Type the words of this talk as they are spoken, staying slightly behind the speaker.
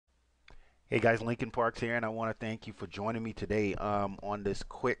Hey guys, Lincoln Parks here, and I want to thank you for joining me today on this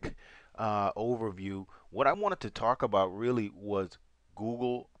quick overview. What I wanted to talk about really was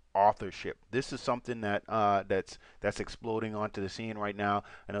Google authorship. This is something that's exploding onto the scene right now.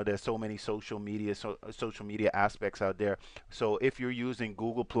 I know there's so many social media aspects out there. So if you're using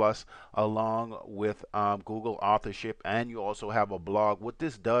Google Plus along with Google authorship, and you also have a blog, what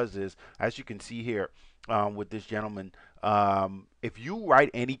this does is, as you can see here with this gentleman, if you write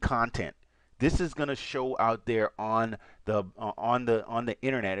any content, this is going to show out there on the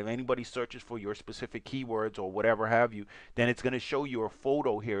internet. If anybody searches for your specific keywords or whatever have you, then it's going to show your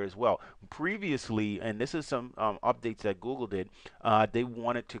photo here as well. Previously, and this is some updates that Google did, they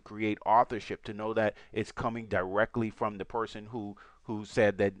wanted to create authorship to know that it's coming directly from the person who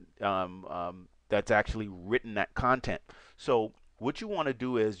said that that's actually written that content. So what you want to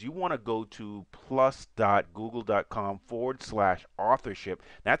do is you want to go to plus.google.com/authorship.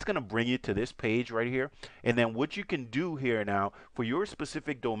 That's going to bring you to this page right here. And then what you can do here now for your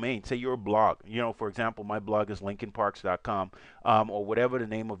specific domain, say your blog, for example, my blog is lincolnparks.com, or whatever the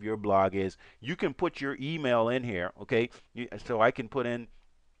name of your blog is, you can put your email in here, okay? So I can put in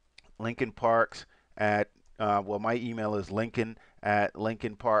Lincoln Parks at, well, my email is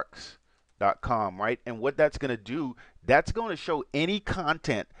lincoln@lincolnparks.com, right? And what that's going to do, that's going to show any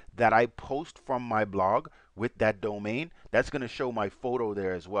content that I post from my blog with that domain. That's going to show my photo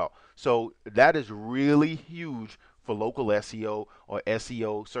there as well. So that is really huge for local SEO or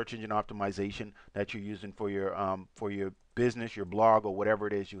SEO, search engine optimization, that you're using for your business, your blog, or whatever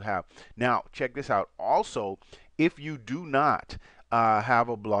it is you have. Now, check this out. Also, if you do not have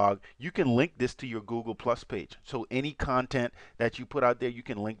a blog, you can link this to your Google Plus page. So any content that you put out there, you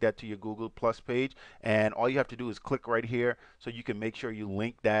can link that to your Google Plus page, and all you have to do is click right here, so you can make sure you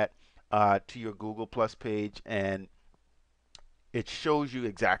link that to your Google Plus page, and it shows you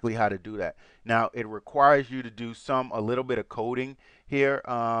exactly how to do that. Now, it requires you to do a little bit of coding here,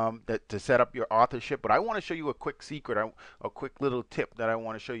 to set up your authorship. But I want to show you a quick secret, a quick little tip that I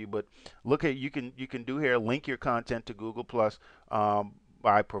want to show you. But look at, you can do here, link your content to Google Plus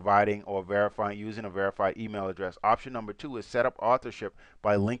by providing or verifying using a verified email address. Option number 2 is set up authorship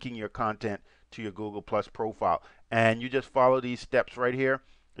by linking your content to your Google Plus profile. And you just follow these steps right here.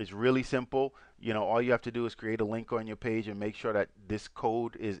 It's really simple. All you have to do is create a link on your page and make sure that this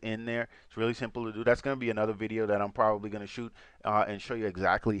code is in there. It's really simple to do. That's going to be another video that I'm probably going to shoot and show you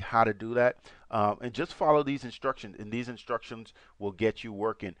exactly how to do that. And just follow these instructions, and these instructions will get you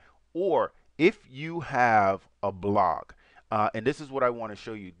working. Or if you have a blog, and this is what I want to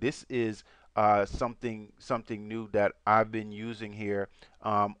show you. This is something new that I've been using here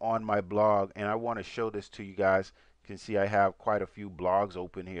on my blog, and I want to show this to you guys. You can see I have quite a few blogs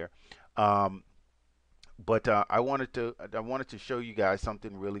open here. Um, but I wanted to show you guys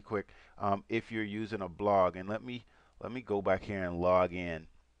something really quick. If you're using a blog, and let me go back here and log in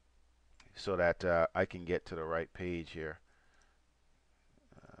so that I can get to the right page here.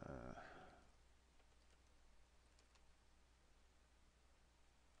 Uh,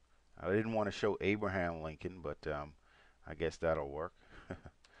 I didn't want to show Abraham Lincoln, but I guess that'll work.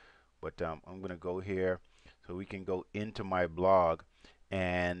 But I'm going to go here so we can go into my blog,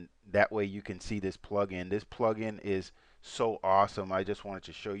 and that way you can see this plugin. This plugin is so awesome. I just wanted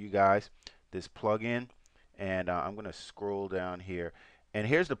to show you guys this plugin, and I'm going to scroll down here, and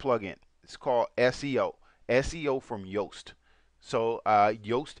here's the plugin. It's called SEO from Yoast. So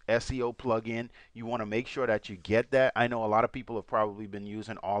Yoast SEO plugin, you want to make sure that you get that. I know a lot of people have probably been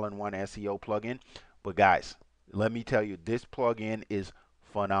using all-in-one SEO plugin, but guys, let me tell you, this plugin is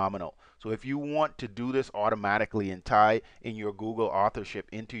phenomenal. So if you want to do this automatically and tie in your Google authorship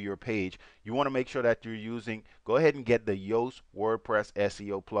into your page, you want to make sure that you're using, go ahead and get the Yoast WordPress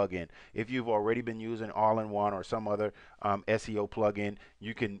SEO plugin. If you've already been using all-in-one or some other SEO plugin,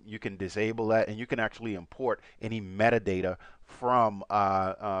 you can disable that, and you can actually import any metadata from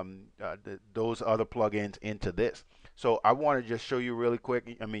those other plugins into this. So I want to just show you really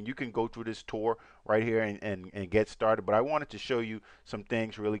quick. I mean, you can go through this tour right here and get started, but I wanted to show you some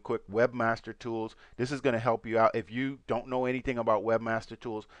things really quick. Webmaster Tools. This is going to help you out. If you don't know anything about Webmaster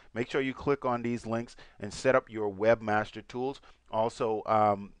Tools, make sure you click on these links and set up your Webmaster Tools. Also,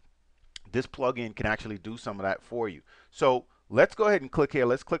 this plugin can actually do some of that for you. So let's go ahead and click here.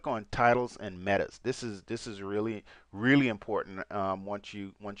 Let's click on titles and metas. This is really important once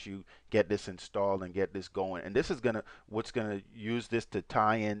you get this installed and get this going. And this is what's gonna use this to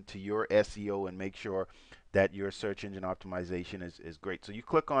tie into your SEO and make sure that your search engine optimization is great. So you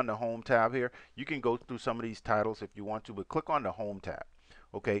click on the home tab here. You can go through some of these titles if you want to, but click on the home tab.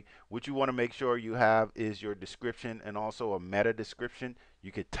 Okay, what you want to make sure you have is your description and also a meta description.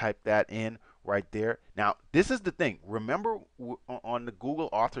 You could type that in right there. Now, this is the thing. Remember on the Google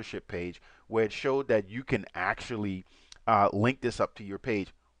authorship page where it showed that you can actually link this up to your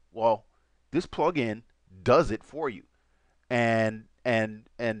page. Well, this plugin does it for you, and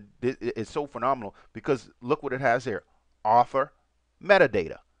it's so phenomenal because look what it has here: author,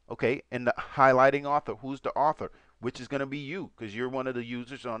 metadata. Okay, and the highlighting author. Who's the author? Which is going to be you, because you're one of the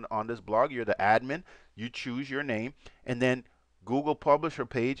users on this blog. You're the admin. You choose your name, and then Google Publisher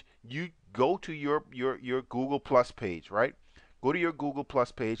page. You go to your Google Plus page, right? Go to your Google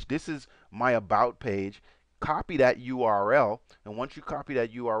Plus page. This is my about page. Copy that URL, and once you copy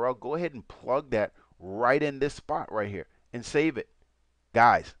that URL, go ahead and plug that right in this spot right here and save it.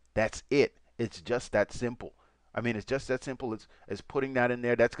 Guys, that's it. It's just that simple. I mean, it's just that simple as putting that in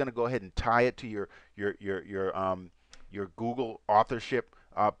there. That's going to go ahead and tie it to your Google authorship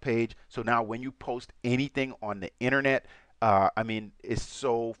page. So now when you post anything on the internet, I mean, it's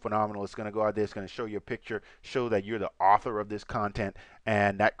so phenomenal. It's going to go out there. It's going to show your picture, show that you're the author of this content,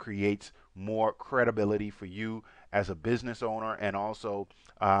 and that creates more credibility for you as a business owner and also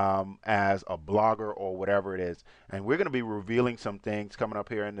as a blogger or whatever it is. And we're going to be revealing some things coming up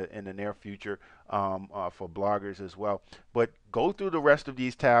here in the near future for bloggers as well. But go through the rest of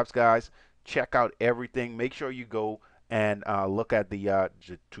these tabs, guys. Check out everything. Make sure you go and look at the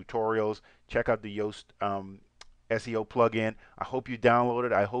tutorials. Check out the Yoast SEO plugin. I hope you download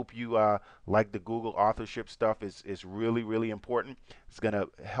it. I hope you like the Google authorship stuff. Is really, really important. It's going to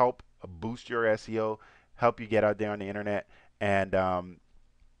help boost your SEO, help you get out there on the internet, and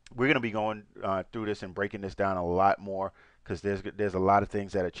we're going to be going through this and breaking this down a lot more because there's a lot of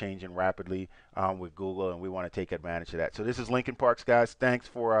things that are changing rapidly with Google, and we want to take advantage of that. So this is Lincoln Parks, guys. Thanks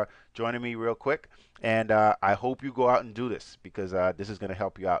for joining me real quick, and I hope you go out and do this because this is going to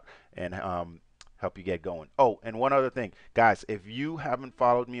help you out and help you get going. Oh, and one other thing, guys, if you haven't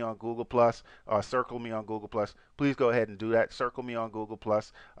followed me on Google Plus, circle me on Google Plus, please go ahead and do that. Circle me on Google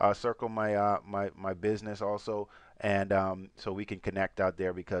Plus, circle my business also, and so we can connect out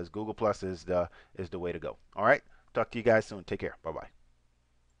there because Google Plus is the way to go. All right, talk to you guys soon. Take care. Bye bye.